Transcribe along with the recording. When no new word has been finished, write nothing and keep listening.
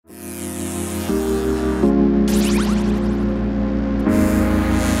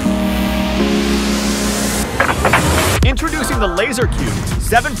Introducing the LaserCube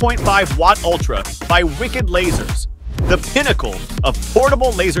 7.5W Ultra by Wicked Lasers, the pinnacle of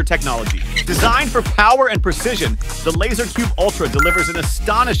portable laser technology. Designed for power and precision, the LaserCube Ultra delivers an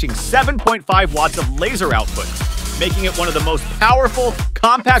astonishing 7.5 watts of laser output, making it one of the most powerful,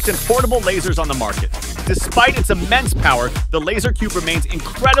 compact, and portable lasers on the market. Despite its immense power, the LaserCube remains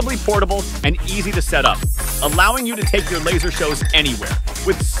incredibly portable and easy to set up, allowing you to take your laser shows anywhere.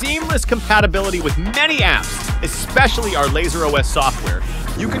 With seamless compatibility with many apps, especially our LaserOS software,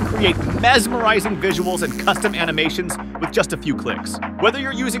 you can create mesmerizing visuals and custom animations with just a few clicks. Whether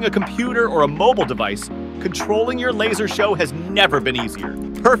you're using a computer or a mobile device, controlling your laser show has never been easier.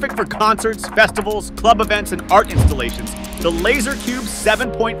 Perfect for concerts, festivals, club events, and art installations, the LaserCube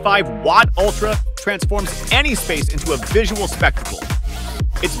 7.5W Ultra transforms any space into a visual spectacle.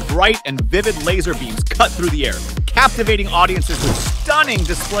 Its bright and vivid laser beams cut through the air, captivating audiences with stunning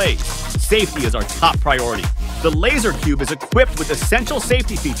displays. Safety is our top priority. The LaserCube is equipped with essential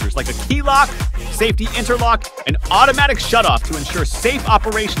safety features like a key lock, safety interlock, and automatic shutoff to ensure safe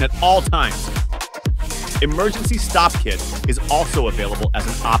operation at all times. Emergency stop kit is also available as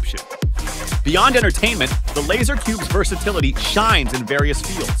an option. Beyond entertainment, the LaserCube's versatility shines in various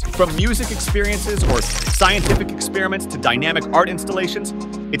fields. From music experiences or scientific experiments to dynamic art installations,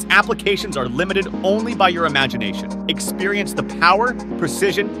 its applications are limited only by your imagination. Experience the power,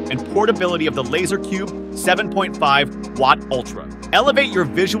 precision, and portability of the LaserCube 7.5W Ultra. Elevate your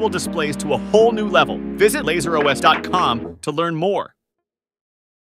visual displays to a whole new level. Visit laseros.com to learn more.